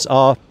historians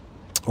are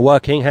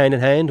working hand in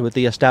hand with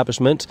the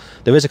establishment.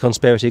 There is a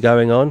conspiracy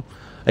going on,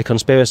 a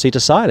conspiracy to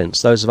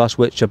silence those of us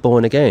which are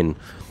born again.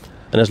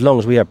 And as long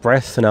as we have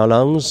breath in our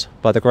lungs,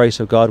 by the grace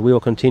of God, we will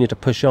continue to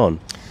push on.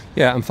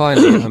 Yeah, and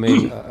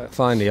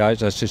finally, I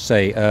should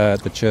say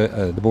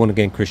the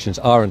born-again Christians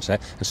are under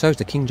attack, and so is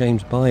the King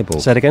James Bible.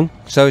 Say it again?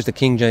 So is the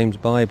King James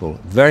Bible.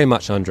 Very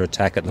much under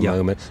attack at the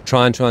moment,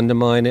 trying to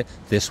undermine it.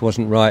 This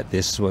wasn't right,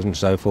 this wasn't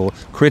so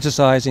forth.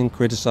 Criticising.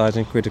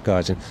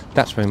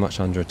 That's very much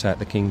under attack,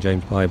 the King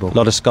James Bible. A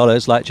lot of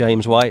scholars like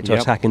James White are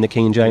attacking the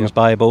King James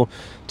Bible,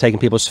 taking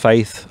people's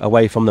faith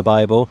away from the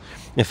Bible.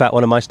 In fact,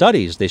 one of my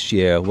studies this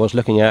year was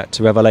looking at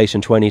Revelation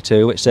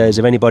 22, which says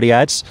if anybody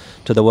adds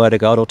to the Word of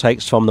God or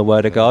takes from the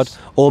Word of God,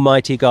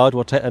 Almighty God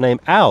will take the name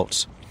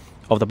out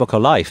of the book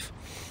of life.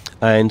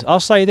 And I'll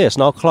say this,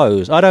 and I'll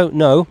close. I don't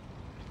know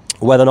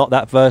whether or not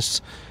that verse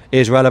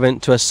is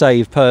relevant to a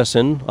saved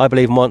person. I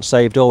believe once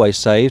saved, always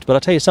saved. But I'll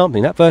tell you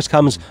something, that verse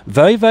comes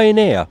very, very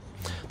near.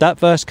 That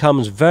verse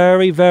comes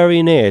very,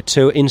 very near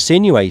to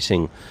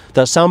insinuating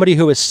that somebody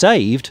who is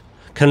saved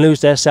can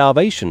lose their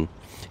salvation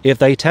if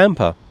they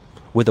tamper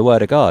with the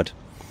Word of God.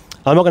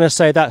 I'm not going to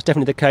say that's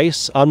definitely the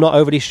case. I'm not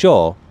overly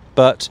sure.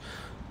 But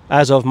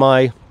as of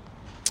my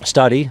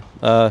study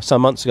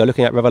some months ago,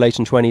 looking at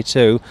Revelation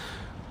 22,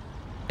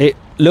 it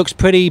looks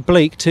pretty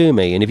bleak to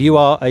me. And if you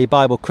are a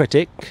Bible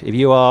critic, if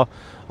you are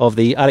of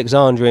the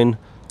Alexandrian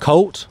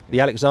cult, the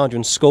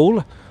Alexandrian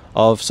school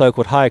of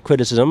so-called higher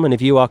criticism, and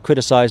if you are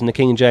criticising the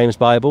King James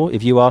Bible,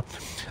 if you are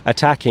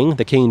attacking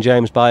the King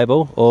James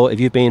Bible, or if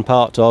you've been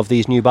part of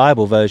these new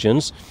Bible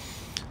versions,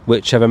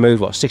 which have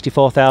removed,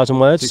 64,000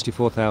 words?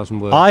 64,000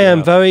 words. I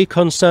am very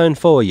concerned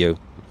for you.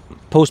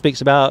 Paul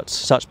speaks about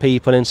such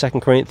people in 2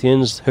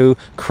 Corinthians who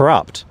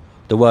corrupt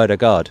the Word of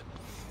God.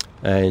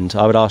 And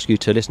I would ask you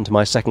to listen to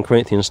my 2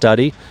 Corinthians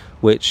study,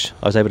 which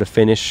I was able to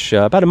finish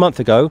about a month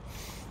ago.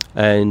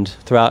 And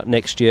throughout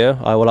next year,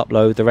 I will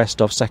upload the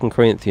rest of 2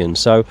 Corinthians.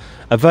 So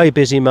a very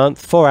busy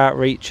month, 4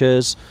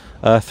 outreaches,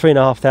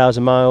 3,500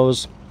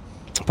 miles,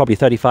 probably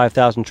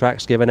 35,000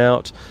 tracts given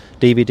out,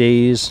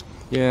 DVDs,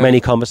 many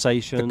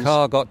conversations. The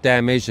car got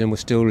damaged and we're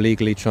still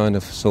legally trying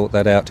to sort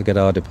that out to get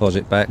our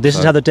deposit back. This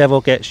is how the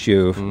devil gets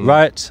you.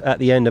 Right at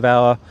the end of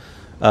our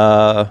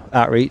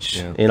outreach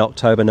in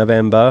October,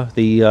 November,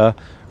 the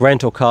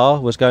rental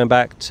car was going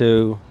back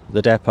to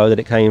the depot that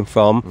it came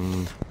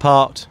from,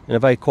 parked in a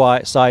very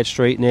quiet side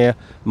street near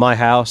my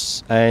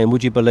house, and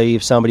would you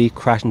believe somebody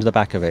crashed into the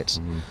back of it?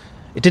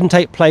 It didn't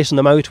take place on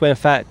the motorway. In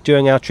fact,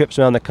 during our trips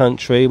around the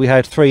country, we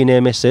had 3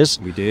 near misses.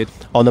 We did.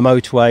 On the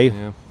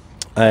motorway.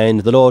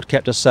 And the Lord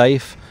kept us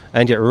safe.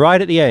 And yet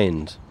right at the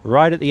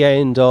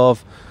end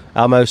of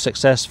our most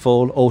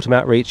successful autumn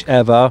outreach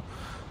ever,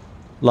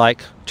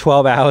 like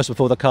 12 hours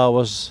before the car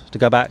was to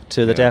go back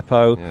to the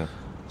depot,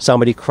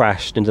 somebody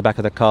crashed into the back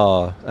of the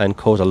car and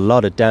caused a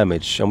lot of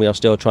damage, and we are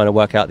still trying to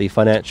work out the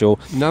financial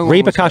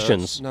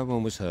repercussions. No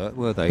one was hurt,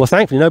 were they? Well,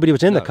 thankfully nobody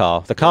was in the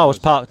car. The car was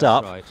parked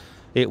up. Right.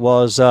 It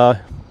was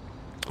not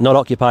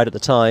occupied at the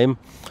time,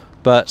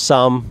 but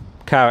some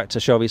character,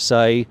 shall we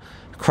say,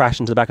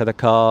 crashed into the back of the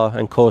car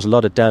and caused a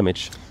lot of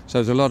damage. So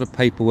there's a lot of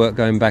paperwork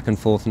going back and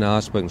forth now.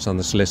 I've spoken to some of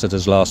the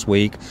solicitors last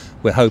week.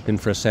 We're hoping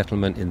for a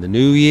settlement in the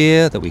new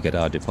year, that we get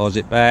our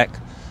deposit back.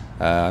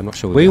 I'm not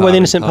sure. We were the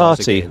innocent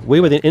party. We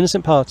were the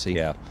innocent party.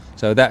 Yeah.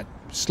 So that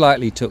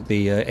slightly took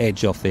the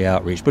edge off the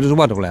outreach, but it was a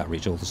wonderful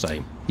outreach all the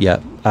same.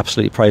 Yeah,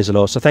 absolutely. Praise the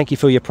Lord. So thank you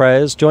for your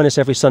prayers. Join us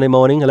every Sunday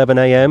morning, 11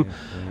 a.m.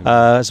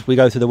 As we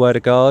go through the Word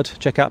of God.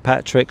 Check out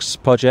Patrick's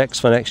projects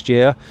for next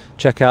year.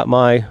 Check out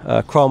my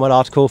Cromwell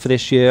article for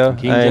this year.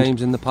 King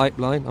James in the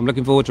pipeline. I'm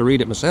looking forward to read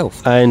it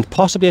myself. And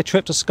possibly a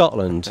trip to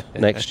Scotland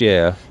next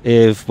year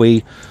if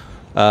we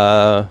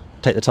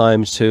take the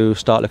time to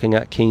start looking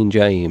at King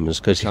James.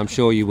 Cause I'm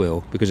sure you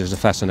will, because it's a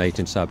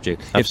fascinating subject.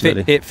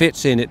 Absolutely. It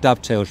fits in, it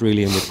dovetails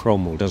really in with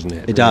Cromwell, doesn't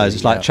it? It does.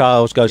 It's like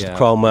Charles goes to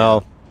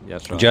Cromwell,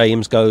 That's right.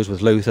 James goes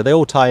with Luther. They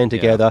all tie in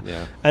together.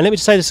 Yeah. And let me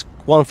just say this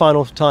one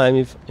final time,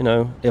 if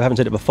I haven't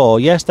said it before.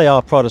 Yes, they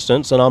are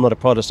Protestants, and I'm not a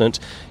Protestant.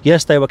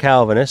 Yes, they were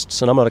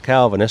Calvinists, and I'm not a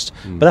Calvinist.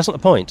 But that's not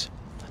the point.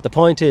 The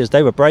point is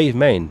they were brave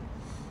men.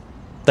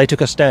 They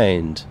took a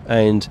stand.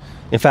 And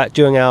in fact,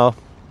 during our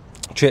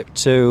trip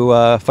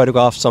to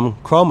photograph some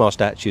Cromwell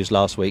statues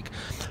last week,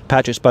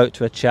 Patrick spoke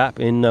to a chap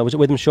in, was it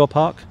Withenshaw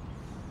Park?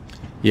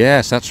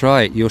 Yes, that's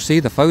right. You'll see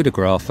the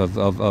photograph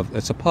of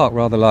it's a park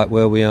rather like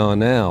where we are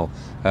now.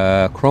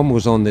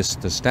 Cromwell's on the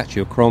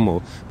statue of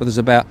Cromwell, but there's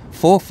about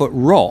 4-foot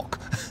rock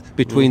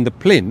between the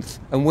plinth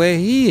and where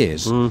he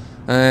is.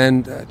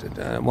 And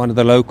one of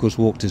the locals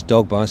walked his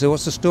dog by. I said,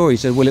 "What's the story?" He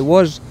said, "Well, it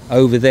was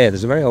over there.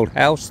 There's a very old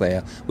house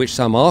there, which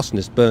some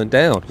arsonist burnt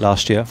down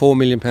Last year. £4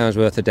 million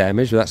worth of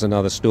damage. But that's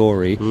another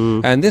story.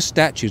 And this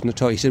statue's in the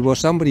top." He said, "Well,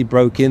 somebody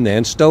broke in there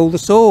and stole the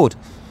sword."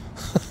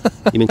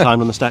 You mean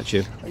climbed on the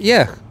statue?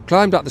 Yeah,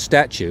 climbed up the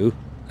statue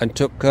and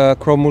took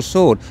Cromwell's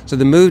sword. So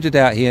they moved it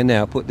out here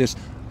now, put this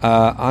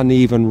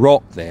uneven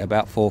rock there,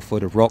 about 4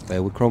 foot of rock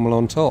there with Cromwell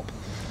on top,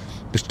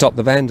 to stop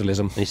the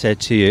vandalism. He said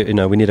to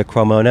you, we need a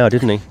Cromwell now,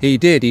 didn't he? He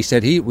did. He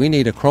said, we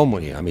need a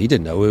Cromwell here. I mean, he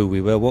didn't know who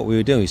we were, what we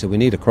were doing. He said, we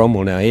need a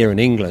Cromwell now here in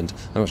England.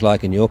 And it's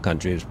like in your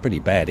country, it was pretty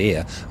bad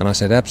here. And I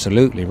said,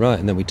 absolutely right.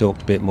 And then we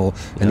talked a bit more.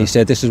 And he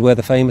said, this is where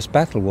the famous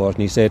battle was.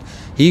 And he said,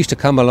 he used to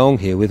come along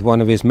here with one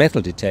of his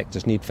metal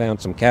detectors, and he'd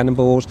found some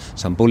cannonballs,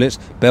 some bullets,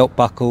 belt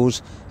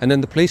buckles. And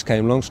then the police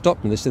came along,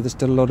 stopped them. They said, there's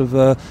still a lot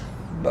of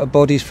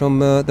bodies from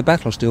the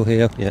battle still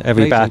here. Yeah,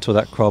 every Crazy. battle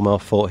that Cromwell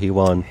fought, he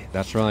won.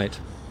 That's right.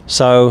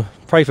 So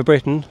pray for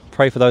Britain,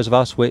 pray for those of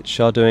us which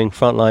are doing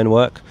frontline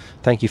work.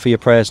 Thank you for your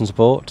prayers and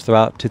support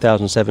throughout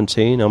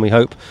 2017, and we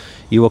hope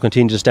you will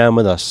continue to stand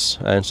with us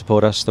and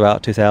support us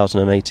throughout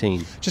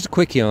 2018. Just a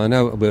quickie, I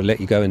know we'll let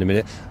you go in a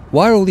minute.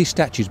 Why are all these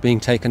statues being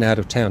taken out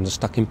of town and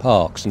stuck in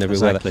parks and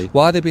everywhere? Exactly.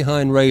 Why are they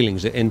behind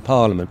railings in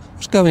Parliament?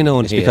 What's going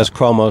on It's here? because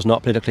Cromwell's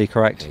not politically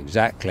correct.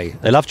 Exactly.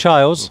 They love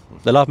Charles,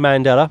 they love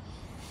Mandela,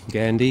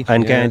 Gandhi.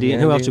 and Yeah, Gandhi.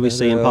 And who else did we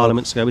see in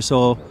Parliament? We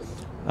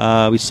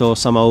saw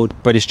some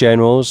old British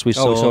generals. We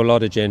saw a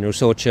lot of generals.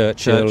 Saw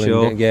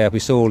Churchill. And, we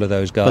saw all of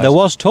those guys. But there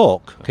was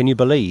talk, can you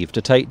believe,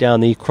 to take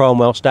down the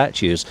Cromwell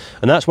statues.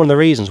 And that's one of the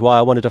reasons why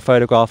I wanted to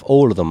photograph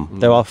all of them.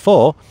 There are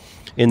 4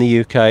 in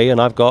the UK,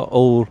 and I've got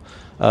all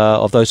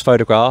of those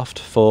photographed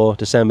for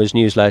December's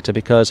newsletter,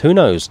 because who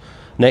knows,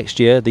 next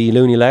year the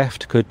loony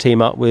left could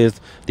team up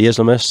with the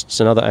Islamists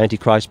and other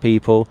Antichrist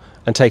people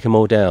and take them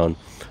all down.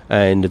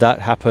 And if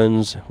that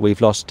happens,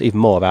 we've lost even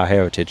more of our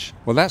heritage.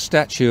 Well, that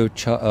statue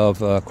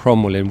of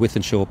Cromwell in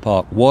Withenshaw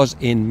Park was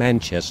in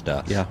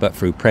Manchester, but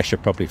through pressure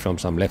probably from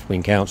some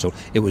left-wing council,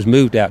 it was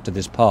moved out to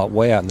this park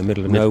way out in the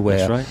middle of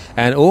nowhere. That's right.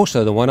 And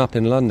also the one up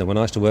in London, when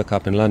I used to work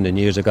up in London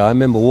years ago, I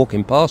remember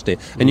walking past it,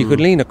 and you could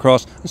lean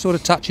across and sort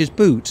of touch his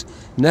boot.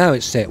 Now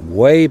it's set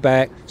way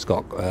back, it's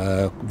got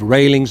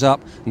railings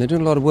up, and they're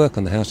doing a lot of work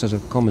on the House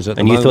of Commons at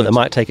the moment. And you thought they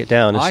might take it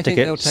down and stick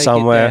it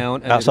somewhere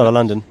outside of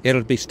London?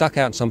 It'll be stuck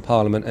out in some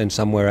Parliament and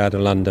somewhere out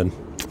of London.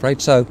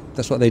 Afraid so.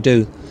 That's what they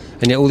do.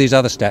 And yet all these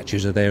other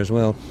statues are there as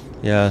well.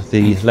 Yeah,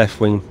 the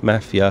left-wing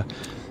mafia.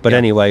 But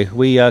anyway,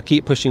 we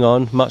keep pushing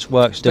on. Much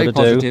work still to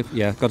positive. do.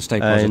 Yeah, got to stay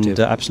positive. And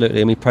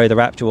absolutely, and we pray the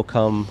rapture will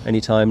come any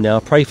time now.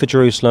 Pray for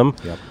Jerusalem.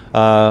 Yep.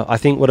 I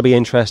think what'll be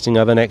interesting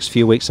over the next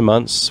few weeks and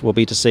months will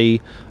be to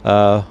see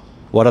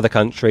what other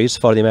countries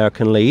follow the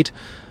American lead.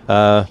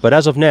 But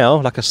as of now,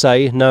 like I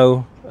say,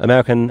 no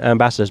American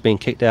ambassadors being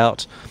kicked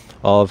out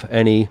of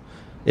any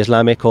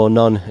Islamic or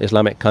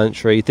non-Islamic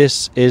country.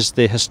 This is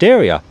the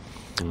hysteria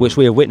which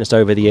we have witnessed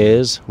over the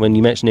years. When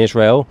you mention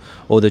Israel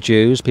or the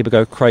Jews, people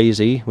go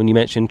crazy. When you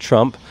mention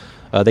Trump,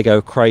 they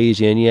go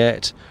crazy. And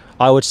yet,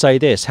 I would say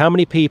this: how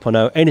many people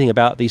know anything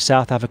about the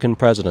South African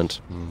president?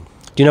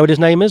 Do you know what his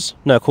name is?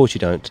 No, of course you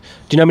don't. Do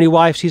you know how many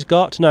wives he's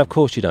got? No, of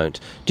course you don't.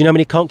 Do you know how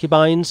many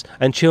concubines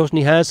and children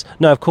he has?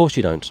 No, of course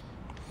you don't.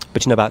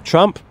 But you know about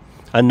Trump?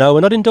 And no, we're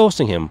not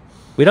endorsing him.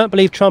 We don't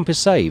believe Trump is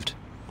saved.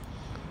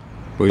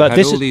 We've but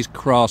had all these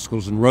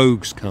rascals and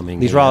rogues coming.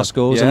 These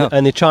rascals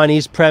and the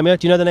Chinese premier.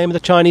 Do you know the name of the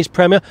Chinese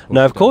premier?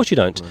 No, of course you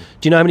don't. Right.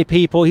 Do you know how many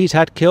people he's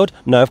had killed?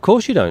 No, of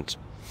course you don't.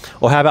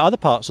 Or how about other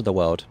parts of the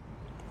world?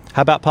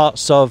 How about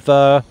parts of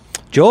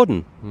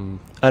Jordan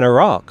and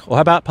Iraq? Or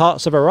how about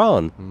parts of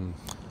Iran?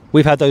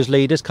 We've had those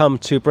leaders come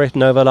to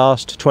Britain over the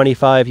last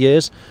 25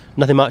 years.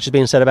 Nothing much has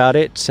been said about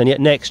it. And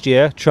yet next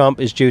year, Trump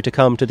is due to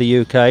come to the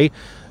UK.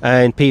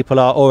 And people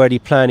are already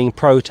planning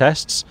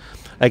protests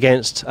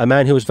against a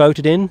man who was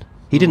voted in.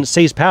 He didn't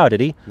seize power, did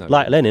he? No.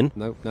 Like Lenin?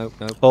 No.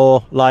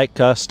 Or like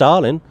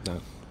Stalin?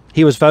 No.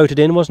 He was voted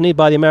in, wasn't he,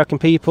 by the American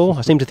people?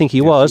 I seem to think he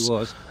was. He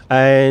was.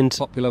 And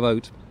popular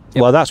vote.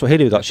 Yep. Well, that's what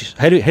Hillary got.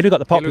 Hillary got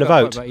the popular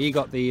vote. He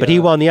got the, but he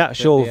won the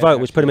actual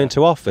vote, which put him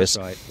into office.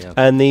 Right, yeah.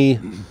 And the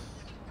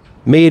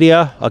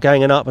media are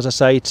ganging up, as I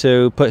say,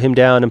 to put him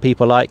down, and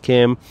people like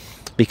him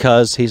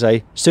because he's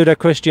a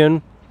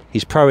pseudo-Christian,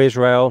 he's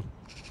pro-Israel,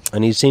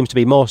 and he seems to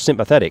be more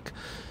sympathetic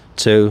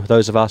to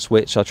those of us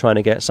which are trying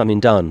to get something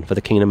done for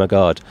the kingdom of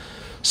God.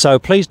 So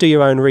please do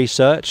your own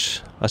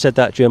research. I said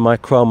that during my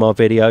Cromwell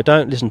video.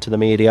 Don't listen to the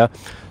media.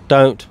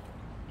 Don't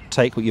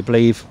take what you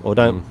believe, or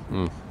don't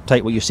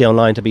take what you see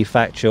online to be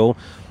factual.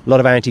 A lot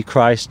of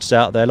antichrists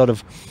out there, a lot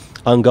of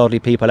ungodly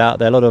people out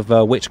there, a lot of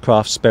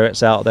witchcraft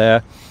spirits out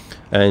there,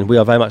 and we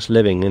are very much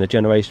living in a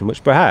generation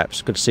which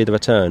perhaps could see the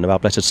return of our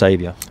blessed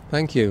Saviour.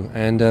 Thank you,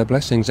 and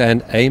blessings,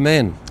 and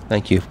amen.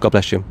 Thank you. God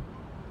bless you.